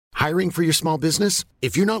Hiring for your small business?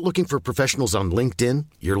 If you're not looking for professionals on LinkedIn,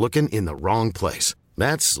 you're looking in the wrong place.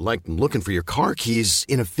 That's like looking for your car keys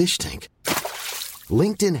in a fish tank.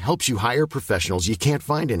 LinkedIn helps you hire professionals you can't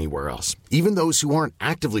find anywhere else, even those who aren't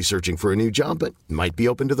actively searching for a new job but might be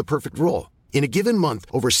open to the perfect role. In a given month,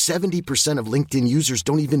 over 70% of LinkedIn users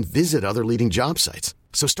don't even visit other leading job sites.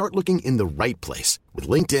 So start looking in the right place. With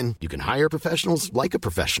LinkedIn, you can hire professionals like a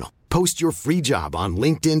professional. Post your free job on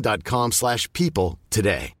linkedin.com/people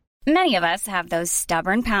today. Many of us have those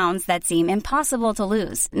stubborn pounds that seem impossible to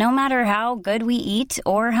lose, no matter how good we eat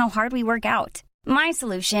or how hard we work out. My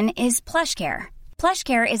solution is PlushCare.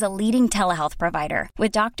 PlushCare is a leading telehealth provider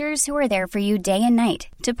with doctors who are there for you day and night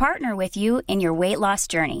to partner with you in your weight loss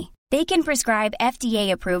journey. They can prescribe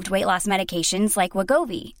FDA-approved weight loss medications like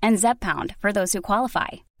Wegovy and Zepbound for those who qualify.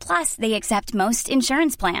 Plus, they accept most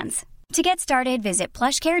insurance plans. To get started, visit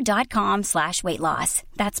plushcare.com/weightloss.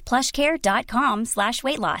 That's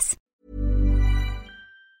plushcare.com/weightloss.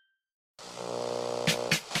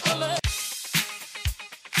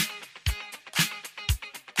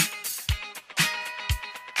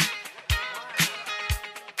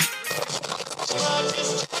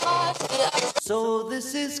 So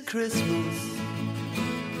this is Christmas.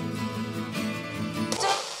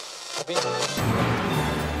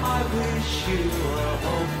 I wish you a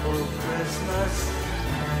hopeful Christmas.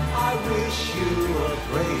 I wish you a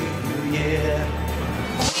great new year.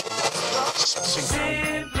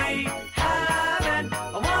 Simply having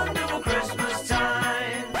a wonderful Christmas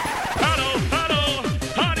time. Hello,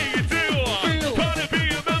 how do you do? Gonna be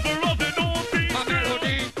a member of the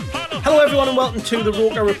Northeast. Hello everyone and welcome to the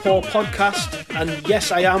Roker Report podcast. And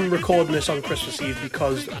yes, I am recording this on Christmas Eve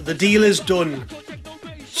because the deal is done.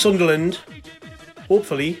 Sunderland,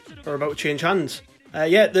 hopefully, are about to change hands.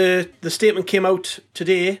 The statement came out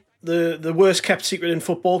today. The worst kept secret in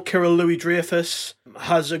football, Kyril Louis-Dreyfus,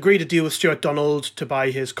 has agreed a deal with Stuart Donald to buy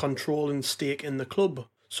his controlling stake in the club.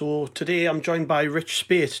 So today I'm joined by Rich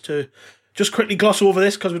Spate to just quickly gloss over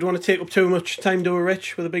this because we don't want to take up too much time, do we,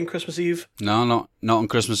 Rich, with it being Christmas Eve? No, not on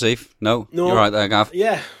Christmas Eve. No, you're right there, Gav.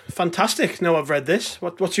 Yeah, fantastic. Now I've read this.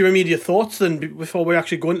 What's your immediate thoughts then before we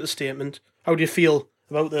actually go into the statement? How do you feel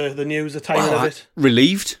about the news, the timing of it?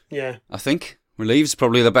 Relieved. Yeah, I think relieved's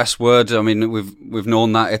probably the best word. I mean, we've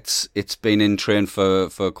known that it's been in train for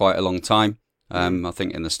quite a long time. I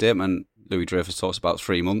think in the statement, Louis-Dreyfus talks about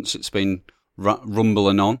 3 months. It's been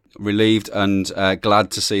rumbling on. Relieved and glad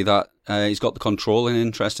to see that he's got the control and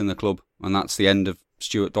interest in the club, and that's the end of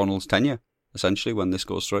Stuart Donald's tenure, essentially, when this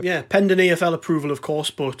goes through. Yeah, pending EFL approval, of course,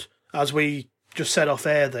 but as we just said off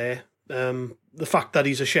air there, the fact that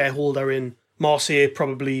he's a shareholder in Marseille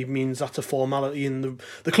probably means that's a formality, and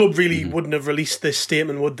the club really wouldn't have released this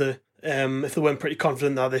statement, would they, if they weren't pretty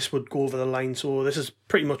confident that this would go over the line. So this is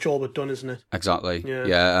pretty much all but done, isn't it? Exactly.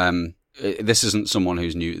 Yeah. This isn't someone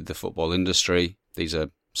who's new to the football industry. These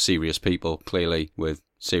are serious people, clearly, with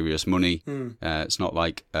serious money. It's not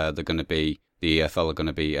like they're going to be, the EFL are going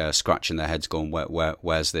to be scratching their heads going,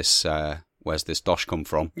 where's this dosh come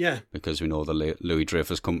from? Yeah. Because we know the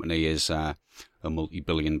Louis-Dreyfus company is a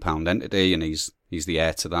multi-billion-pound entity, and he's the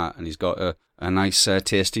heir to that, and he's got a nice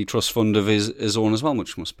tasty trust fund of his own as well,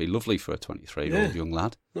 which must be lovely for a 23-year-old young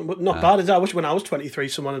lad. Not bad, is it? I wish when I was 23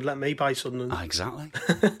 someone had let me buy something. Exactly.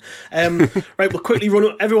 Right, we'll quickly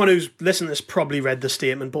run. Everyone who's listening to this probably read the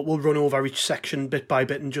statement, but we'll run over each section bit by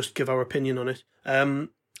bit and just give our opinion on it.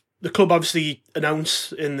 The club obviously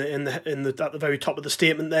announced at the very top of the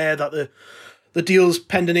statement there that the deal's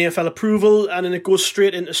pending AFL approval, and then it goes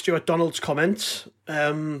straight into Stuart Donald's comments.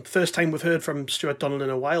 First time we've heard from Stuart Donald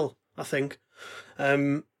in a while, I think.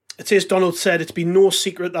 It says Donald said, "It's been no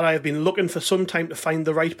secret that I have been looking for some time to find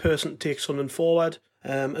the right person to take Sunderland forward.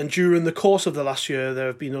 And during the course of the last year, there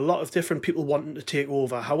have been a lot of different people wanting to take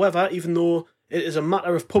over. However, even though it is a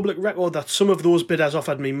matter of public record that some of those bidders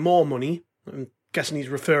offered me more money," I'm guessing he's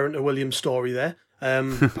referring to William's story there,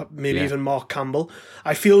 maybe even Mark Campbell,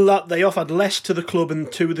 "I feel that they offered less to the club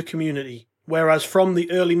and to the community. Whereas from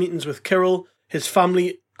the early meetings with Kyril, his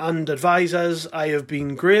family and advisors, I have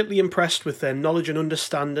been greatly impressed with their knowledge and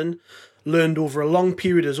understanding, learned over a long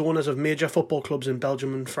period as owners of major football clubs in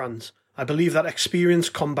Belgium and France. I believe that experience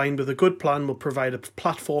combined with a good plan will provide a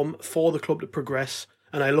platform for the club to progress,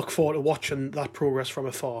 and I look forward to watching that progress from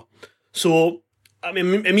afar." So, I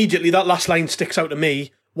mean, immediately that last line sticks out to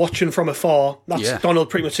me. Watching from afar, that's Donald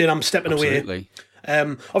pretty much saying, I'm stepping away.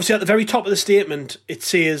 Obviously, at the very top of the statement, it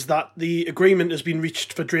says that the agreement has been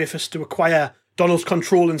reached for Dreyfus to acquire Donald's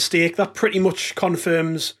control and stake. That pretty much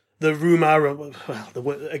confirms the rumour, well,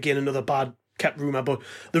 again, another bad kept rumour, but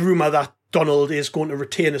the rumour that Donald is going to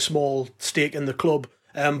retain a small stake in the club.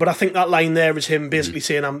 But I think that line there is him basically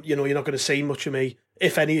saying, you're not going to see much of me,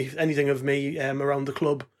 if anything of me, around the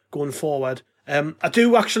club going forward. I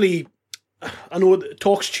do actually, I know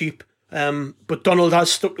talk's cheap, but Donald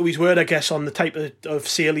has stuck to his word, I guess, on the type of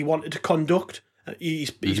sale he wanted to conduct.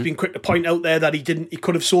 He's been quick to point out there that he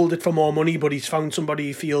could have sold it for more money, but he's found somebody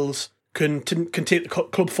he feels can take the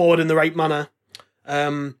club forward in the right manner.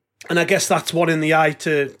 And I guess that's one in the eye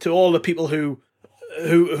to all the people who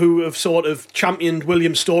have sort of championed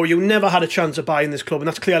William Storey, who never had a chance of buying this club, and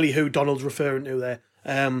that's clearly who Donald's referring to there.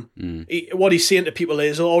 What he's saying to people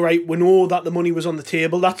is, all right, we know that the money was on the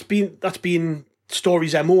table. That's been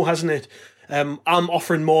Storey's MO, hasn't it? I'm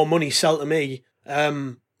offering more money, sell to me.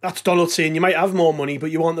 That's Donald saying you might have more money, but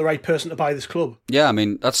you aren't the right person to buy this club. Yeah, I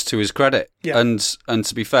mean, that's to his credit. Yeah. And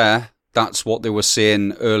to be fair, that's what they were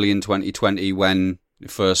saying early in 2020 when he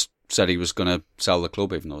first said he was going to sell the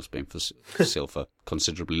club, even though it's been for sale for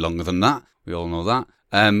considerably longer than that. We all know that.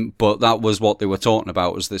 But that was what they were talking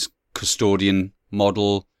about, was this custodian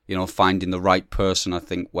model, finding the right person. I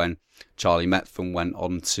think when Charlie Methven went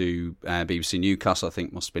on to BBC Newcastle, I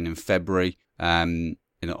think must have been in February,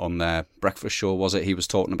 on their breakfast show, was it? He was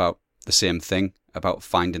talking about the same thing, about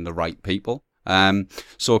finding the right people.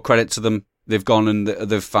 So credit to them. They've gone and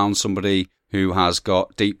they've found somebody who has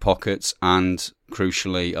got deep pockets and,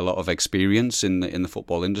 crucially, a lot of experience in the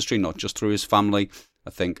football industry, not just through his family. I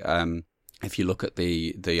think if you look at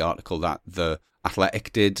the article that The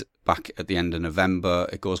Athletic did back at the end of November,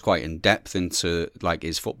 it goes quite in depth into like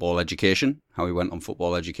his football education, how he went on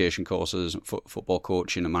football education courses, football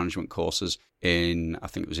coaching and management courses I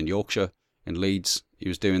think it was in Yorkshire, in Leeds. He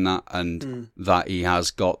was doing that, and that he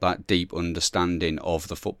has got that deep understanding of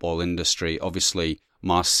the football industry. Obviously,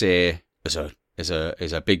 Marseille is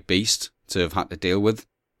a big beast to have had to deal with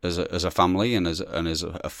as a family and as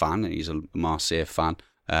a fan. And he's a Marseille fan.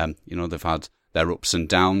 They've had their ups and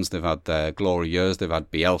downs. They've had their glory years. They've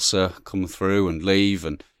had Bielsa come through and leave,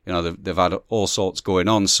 and they've had all sorts going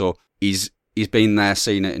on. So he's been there,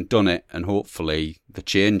 seen it, and done it. And hopefully the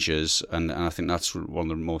changes, and I think that's one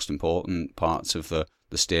of the most important parts of the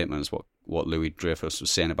statement, is what Louis Dreyfus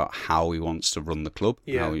was saying about how he wants to run the club.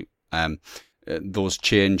 Yeah. How those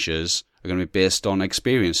changes are going to be based on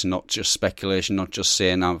experience, not just speculation, not just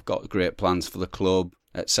saying I've got great plans for the club,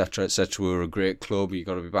 etc., etc. We're a great club. You've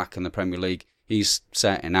got to be back in the Premier League. He's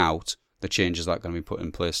setting out the changes that are going to be put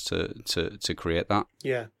in place to create that.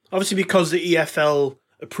 Yeah, obviously because the EFL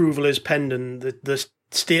approval is pending, the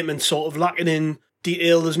statement's sort of lacking in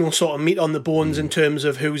detail. There's no sort of meat on the bones in terms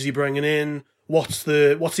of who's he bringing in, what's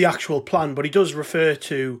the actual plan. But he does refer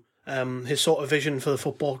to his sort of vision for the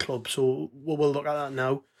football club. So we'll look at that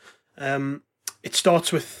now. It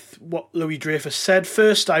starts with what Louis Dreyfus said.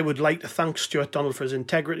 First, I would like to thank Stuart Donald for his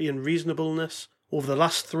integrity and reasonableness over the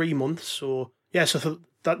last 3 months. So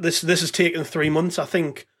that this has taken 3 months. I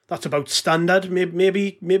think that's about standard.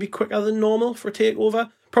 Maybe quicker than normal for a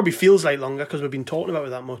takeover. Probably feels like longer because we've been talking about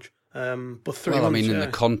it that much. But 3 months. I mean, in the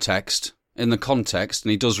context, and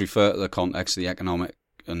he does refer to the context of the economic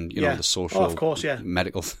and the social, of course,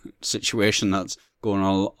 medical situation that's going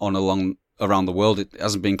on around the world. It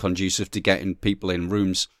hasn't been conducive to getting people in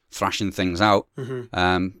rooms thrashing things out.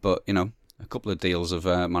 Mm-hmm. But a couple of deals have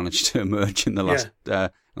managed to emerge in the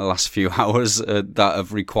last few hours that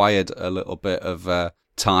have required a little bit of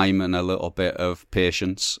time and a little bit of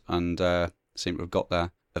patience, and seem to have got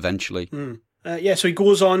there eventually. So he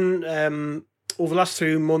goes on over the last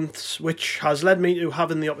 3 months, which has led me to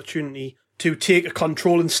having the opportunity to take a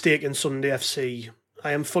controlling stake in Sunday FC.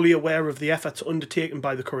 I am fully aware of the efforts undertaken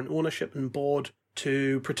by the current ownership and board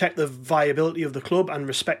to protect the viability of the club and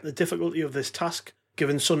respect the difficulty of this task,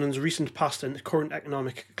 given Sunderland's recent past and current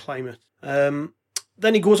economic climate.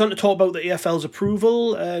 Then he goes on to talk about the EFL's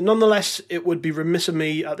approval. Nonetheless, it would be remiss of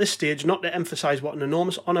me at this stage not to emphasise what an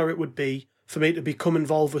enormous honour it would be for me to become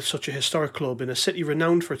involved with such a historic club in a city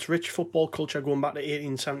renowned for its rich football culture going back to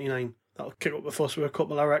 1879. That'll kick up the fuss with a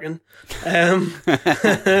couple, I reckon.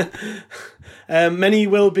 Many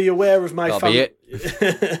will be aware of my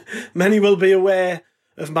Many will be aware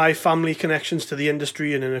of my family connections to the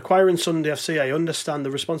industry, and in acquiring Sunday FC, I understand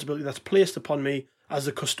the responsibility that's placed upon me as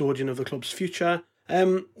the custodian of the club's future.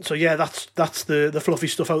 That's the fluffy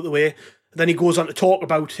stuff out the way. Then he goes on to talk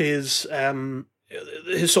about his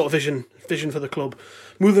sort of vision for the club.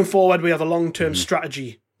 Moving forward, we have a long-term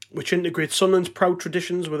strategy which integrates Sunderland's proud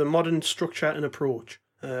traditions with a modern structure and approach.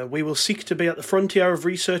 We will seek to be at the frontier of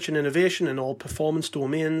research and innovation in all performance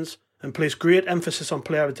domains and place great emphasis on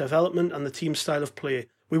player development and the team's style of play.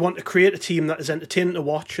 We want to create a team that is entertaining to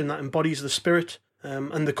watch and that embodies the spirit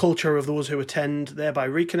and the culture of those who attend, thereby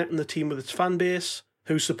reconnecting the team with its fan base.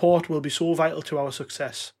 whose support will be so vital to our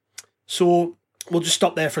success. So we'll just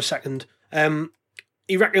stop there for a second.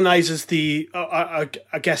 He recognises I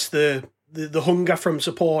guess the hunger from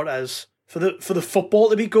supporters for the football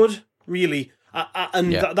to be good, really,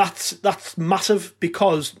 and that's massive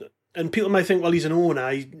because. And people might think, well, he's an owner,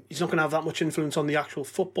 he's not going to have that much influence on the actual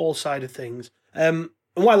football side of things. And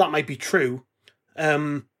while that might be true,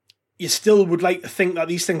 you still would like to think that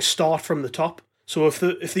these things start from the top. So if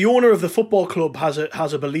the owner of the football club has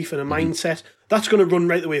a belief and a mindset, that's going to run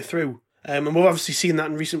right the way through. And we've obviously seen that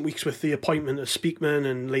in recent weeks with the appointment of Speakman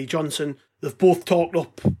and Lee Johnson. They've both talked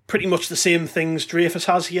up pretty much the same things Dreyfus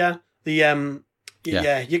has here. You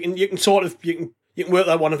can work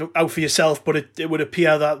that one out for yourself, but it would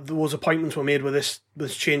appear that those appointments were made with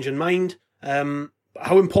this change in mind.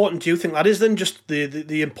 How important do you think that is then? Just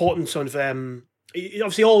the importance of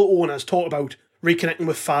obviously all owners talk about reconnecting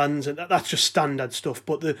with fans, and that's just standard stuff.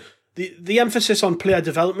 But the emphasis on player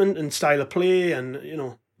development and style of play, and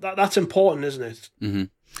that's important, isn't it? Mm-hmm.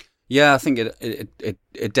 Yeah, I think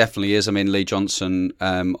it definitely is. I mean, Lee Johnson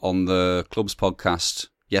on the club's podcast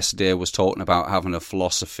yesterday was talking about having a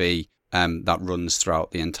philosophy that runs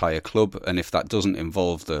throughout the entire club, and if that doesn't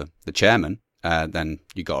involve the chairman, then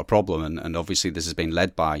you got a problem. And obviously this has been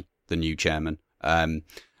led by the new chairman, and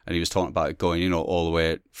he was talking about it going, all the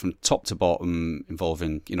way from top to bottom,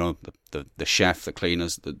 involving the chef, the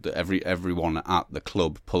cleaners, everyone at the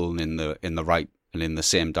club pulling in the right and in the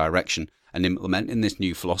same direction and implementing this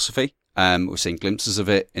new philosophy. We're seeing glimpses of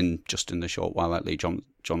it in the short while that Lee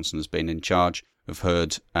Johnson has been in charge. We've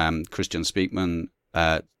heard Christian Speakman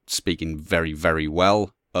speaking very, very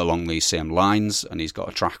well along these same lines, and he's got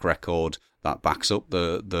a track record that backs up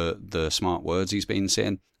the smart words he's been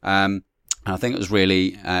saying. And I think it was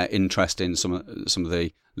really interesting some of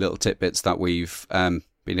the little tidbits that we've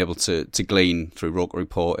been able to glean through Roker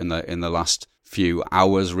Report in the last few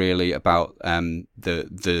hours, really, about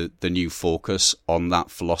the new focus on that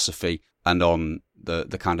philosophy and on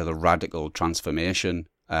the kind of the radical transformation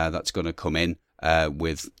that's going to come in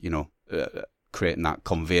with creating that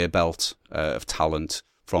conveyor belt of talent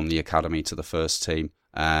from the academy to the first team.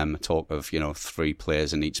 Talk of 3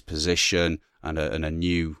 players in each position and a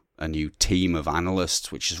new team of analysts,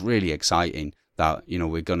 which is really exciting. That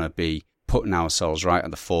we're going to be putting ourselves right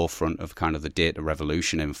at the forefront of kind of the data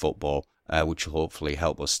revolution in football, which will hopefully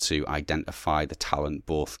help us to identify the talent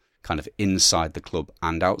both kind of inside the club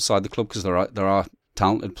and outside the club, because there are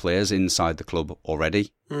talented players inside the club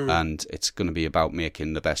already, and it's going to be about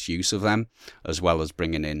making the best use of them, as well as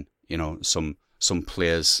bringing in some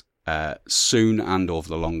players soon and over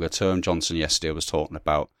the longer term. Johnson yesterday was talking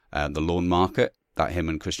about the loan market that him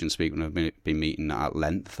and Christian Speakman have been meeting at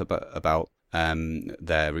length about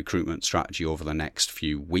their recruitment strategy over the next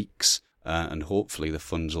few weeks, and hopefully the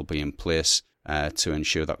funds will be in place to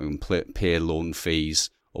ensure that we can pay loan fees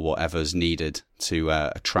or whatever's needed to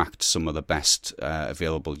attract some of the best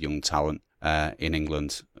available young talent in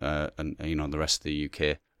England and the rest of the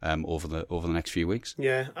UK over the next few weeks.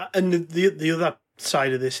 Yeah, and the other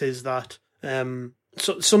side of this is that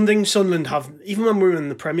something Sunderland have, even when we were in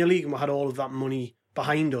the Premier League and we had all of that money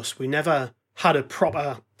behind us, we never had a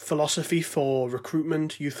proper philosophy for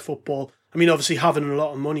recruitment, youth football. I mean, obviously having a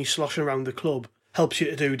lot of money sloshing around the club helps you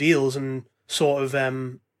to do deals and sort of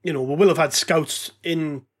we will have had scouts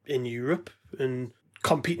in Europe and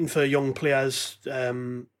competing for young players,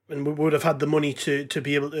 and we would have had the money to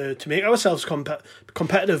be able to make ourselves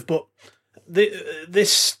competitive. But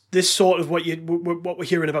this sort of what we're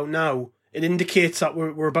hearing about now, it indicates that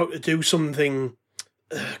we're about to do something.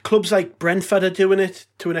 Clubs like Brentford are doing it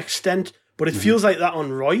to an extent, but it feels like that on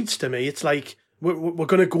roids to me. It's like we're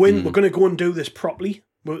going to go in, we're going to go and do this properly.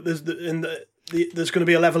 There's going to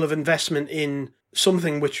be a level of investment in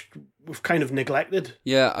something which we've kind of neglected.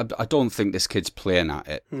 Yeah, I don't think this kid's playing at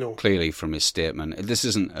it. No. Clearly from his statement, this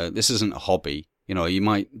isn't a hobby.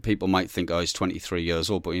 People might think, he's 23 years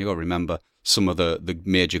old, but you got to remember some of the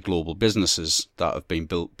major global businesses that have been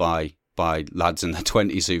built by lads in their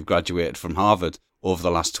 20s who've graduated from Harvard over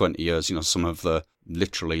the last 20 years. Some of the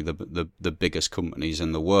biggest companies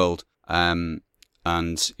in the world.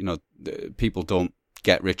 People don't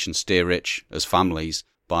get rich and stay rich as families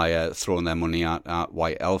by throwing their money at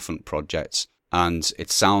white elephant projects. And it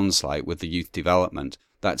sounds like with the youth development,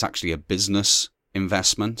 that's actually a business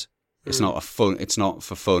investment. It's not it's not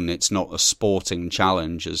for fun. It's not a sporting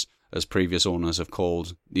challenge as previous owners have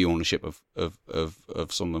called the ownership of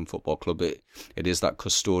Sunderland Football Club. It is that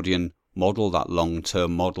custodian model, that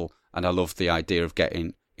long-term model. And I love the idea of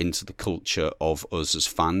getting into the culture of us as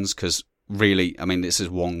fans, because really, I mean, this is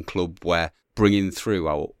one club where bringing through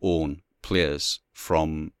our own players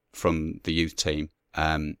from the youth team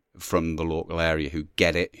from the local area who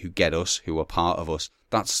get it, who get us, who are part of us.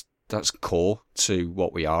 That's core to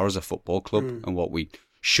what we are as a football club and what we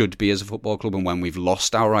should be as a football club. And when we've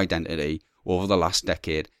lost our identity over the last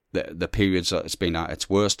decade, the periods that it's been at its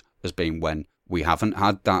worst has been when we haven't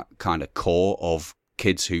had that kind of core of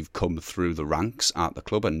kids who've come through the ranks at the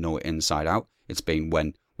club and know it inside out. It's been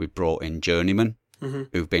when we've brought in journeymen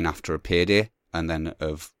who've been after a payday and then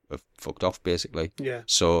have fucked off, basically. Yeah.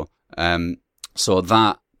 So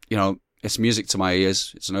that, it's music to my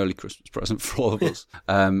ears. It's an early Christmas present for all of us.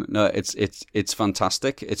 No, it's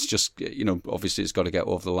fantastic. It's just, obviously it's got to get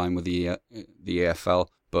over the line with the EFL,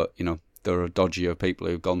 but there are dodgier people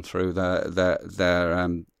who've gone through their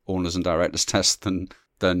owners and directors test than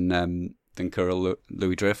Kirill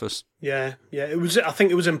Louis-Dreyfus. Yeah. I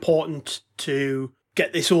think it was important to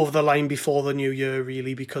get this over the line before the new year,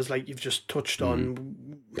 really, because like you've just touched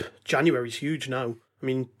on, January's huge now. I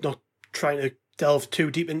mean, not trying to delve too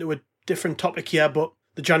deep into a different topic here, but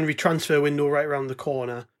the January transfer window right around the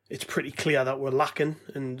corner, it's pretty clear that we're lacking,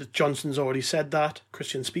 and Johnson's already said that,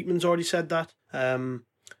 Christian Speakman's already said that.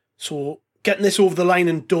 So getting this over the line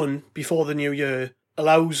and done before the new year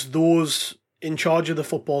allows those in charge of the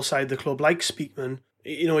football side of the club, like Speakman,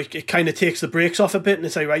 it kind of takes the brakes off a bit, and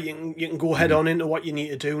it's like, right, you can go head on into what you need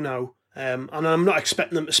to do now. And I'm not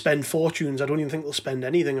expecting them to spend fortunes. I don't even think they'll spend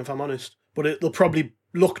anything, if I'm honest. But they'll probably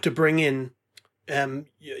look to bring in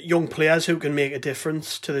young players who can make a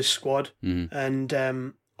difference to this squad. And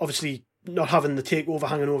obviously, not having the takeover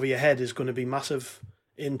hanging over your head is going to be massive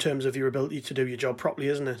in terms of your ability to do your job properly,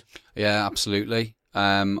 isn't it? Yeah, absolutely.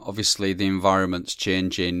 Obviously, the environment's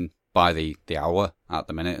changing by the hour at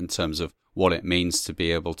the minute in terms of what it means to be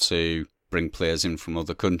able to bring players in from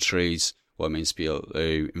other countries, what it means to be able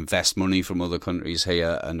to invest money from other countries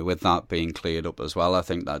here, and with that being cleared up as well, I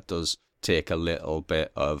think that does take a little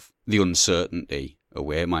bit of the uncertainty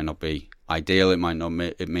away. It might not be ideal,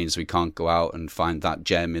 it means we can't go out and find that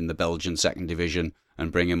gem in the Belgian second division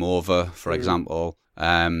and bring him over, for example,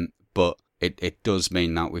 but it does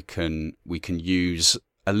mean that we can use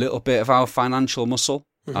a little bit of our financial muscle.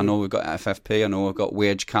 I know we've got FFP, I know we've got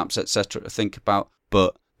wage caps, etc. to think about,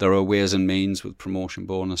 but there are ways and means with promotion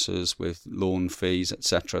bonuses, with loan fees,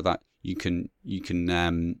 etc. that you can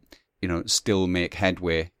still make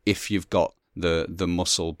headway if you've got the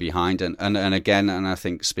muscle behind. And again, and I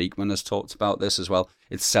think Speakman has talked about this as well,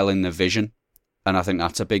 it's selling the vision. And I think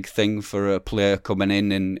that's a big thing for a player coming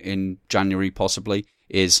in January possibly,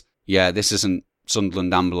 is, this isn't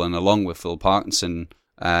Sunderland ambling along with Phil Parkinson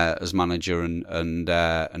as manager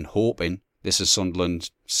and hoping. This is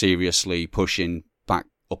Sunderland seriously pushing back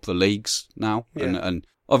up the leagues now, and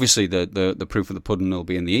obviously the proof of the pudding will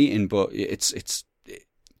be in the eating, but it's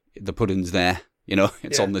the pudding's there,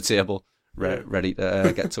 it's on the table, ready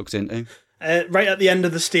to get tucked into. Right at the end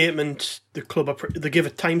of the statement, the club they give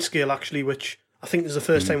a timescale actually, which I think is the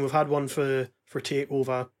first time we've had one for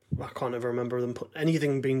takeover. I can't ever remember them put any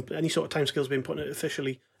sort of timescales being put in it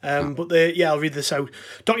officially. But I'll read this out.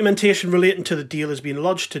 Documentation relating to the deal has been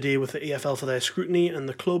lodged today with the EFL for their scrutiny, and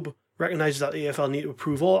the club recognises that the EFL need to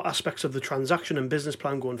approve all aspects of the transaction and business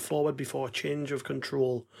plan going forward before a change of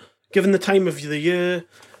control. Given the time of the year,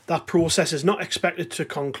 that process is not expected to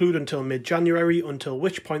conclude until mid-January, until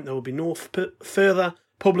which point there will be no further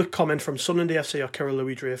public comment from Sunderland AFC or Kirill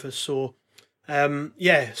Louis-Dreyfus. So,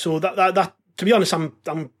 so that to be honest,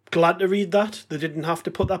 I'm glad to read that. They didn't have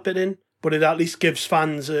to put that bit in, but it at least gives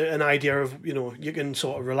fans an idea of, you can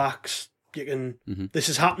sort of relax. You can, this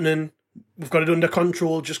is happening. We've got it under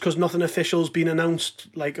control. Just because nothing official's been announced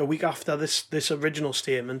like a week after this original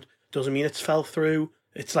statement doesn't mean it's fell through.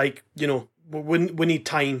 It's like, we need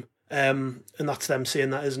time, and that's them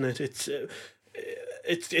saying that, isn't it?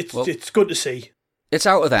 It's good to see. It's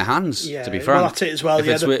out of their hands, to be frank. Well, that's it as well.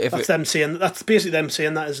 That's basically them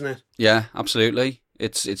saying that, isn't it? Yeah, absolutely.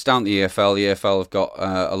 It's down to the EFL. The EFL have got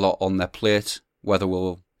a lot on their plate. Whether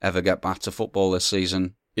we'll ever get back to football this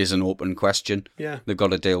season is an open question. Yeah, they've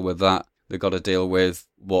got to deal with that. They've got to deal with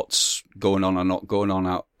what's going on and not going on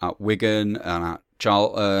at Wigan and at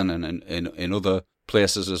Charlton and in other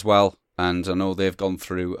places as well. And I know they've gone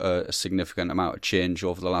through a significant amount of change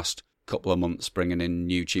over the last couple of months, bringing in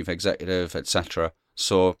new chief executive, etc.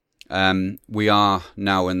 So we are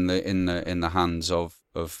now in the hands of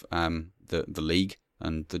the league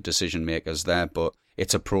and the decision makers there, but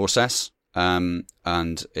it's a process, and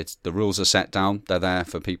it's the rules are set down. They're there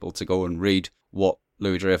for people to go and read what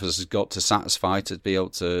Louis-Dreyfus has got to satisfy to be able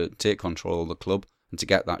to take control of the club and to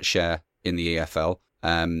get that share in the EFL.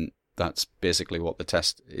 That's basically what the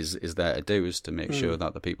test is there to do, is to make sure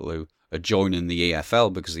that the people who are joining the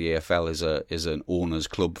EFL, because the EFL is an owners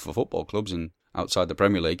club for football clubs, and outside the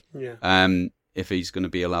Premier League. Yeah. If he's going to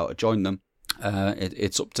be allowed to join them,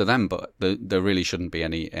 it's up to them. But there really shouldn't be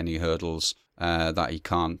any hurdles that he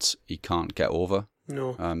can't get over.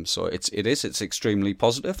 No. So it's extremely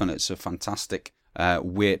positive, and it's a fantastic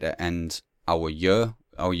way to end our year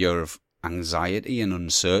of anxiety and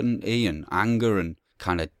uncertainty and anger and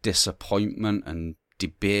kind of disappointment and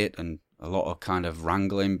debate and a lot of kind of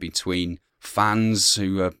wrangling between fans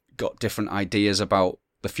who have got different ideas about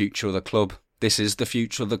the future of the club. This is the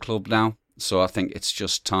future of the club now. So I think it's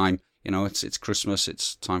just time. It's Christmas.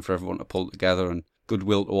 It's time for everyone to pull together, and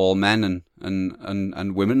goodwill to all men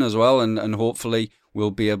and women as well. And hopefully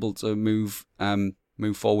we'll be able to move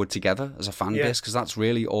forward together as a fan base, because that's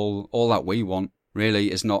really all that we want.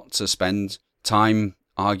 Really, is not to spend time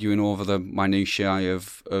arguing over the minutiae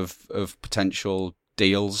of potential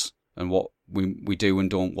deals and what we do and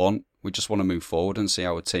don't want. We just want to move forward and see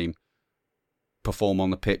our team perform on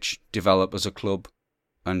the pitch, develop as a club,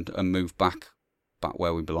 and move back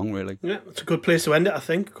where we belong, really. Yeah, it's a good place to end it, I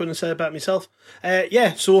think. Couldn't have said it about myself.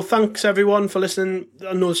 So thanks everyone for listening.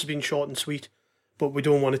 I know this has been short and sweet, but we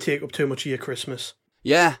don't want to take up too much of your Christmas.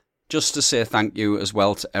 Yeah, just to say thank you as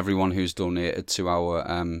well to everyone who's donated to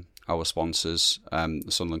our sponsors, the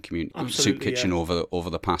Sunderland Community Absolutely, Soup Kitchen, over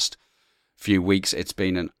the past few weeks. It's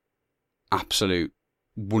been an absolute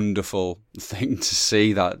wonderful thing to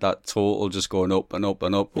see that total just going up and up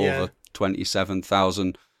and up, over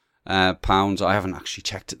 £27,000. I haven't actually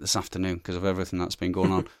checked it this afternoon because of everything that's been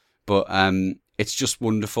going on, but it's just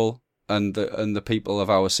wonderful, and the people of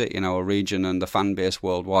our city and our region and the fan base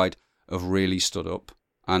worldwide have really stood up,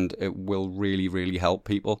 and it will really, really help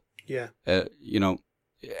people. Yeah.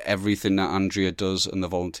 Everything that Andrea does and the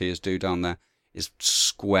volunteers do down there is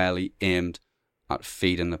squarely aimed at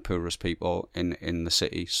feeding the poorest people in the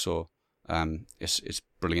city. So it's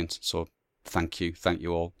brilliant. So thank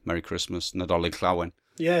you all. Merry Christmas. Nadolig Llawen.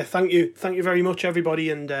 Yeah, thank you very much, everybody,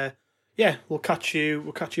 and we'll catch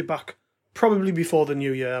you back probably before the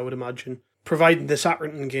new year, I would imagine. Providing this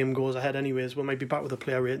Accrington game goes ahead anyways, we might be back with a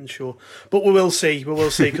player rating show. But we will see,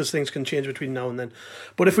 because things can change between now and then.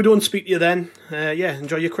 But if we don't speak to you then,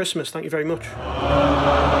 enjoy your Christmas. Thank you very much.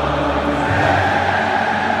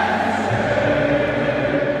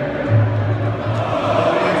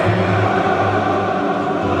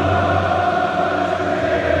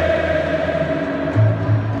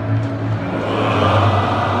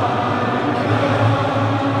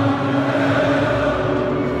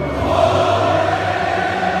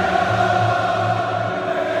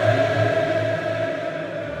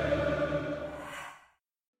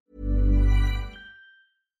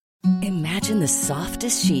 Imagine the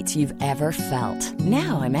softest sheets you've ever felt.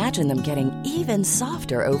 Now imagine them getting even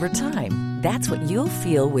softer over time. That's what you'll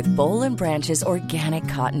feel with Boll & Branch's organic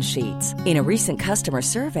cotton sheets. In a recent customer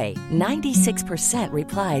survey, 96%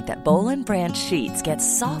 replied that Boll & Branch sheets get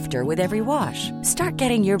softer with every wash. Start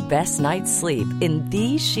getting your best night's sleep in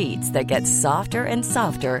these sheets that get softer and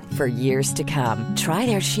softer for years to come. Try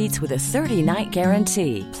their sheets with a 30-night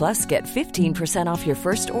guarantee. Plus, get 15% off your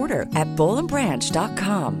first order at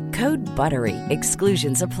bollandbranch.com. Code BUTTERY.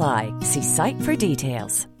 Exclusions apply. See site for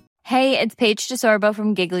details. Hey, it's Paige DeSorbo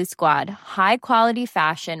from Giggly Squad. High quality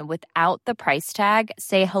fashion without the price tag.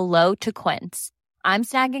 Say hello to Quince. I'm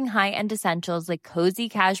snagging high-end essentials like cozy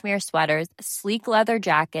cashmere sweaters, sleek leather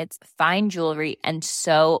jackets, fine jewelry, and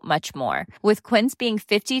so much more. With Quince being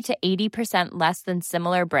 50 to 80% less than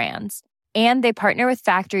similar brands. And they partner with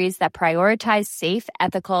factories that prioritize safe,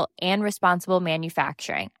 ethical, and responsible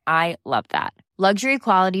manufacturing. I love that. Luxury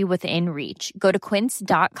quality within reach. Go to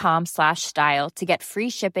quince.com/style to get free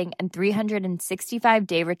shipping and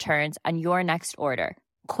 365-day returns on your next order.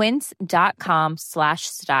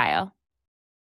 Quince.com/style.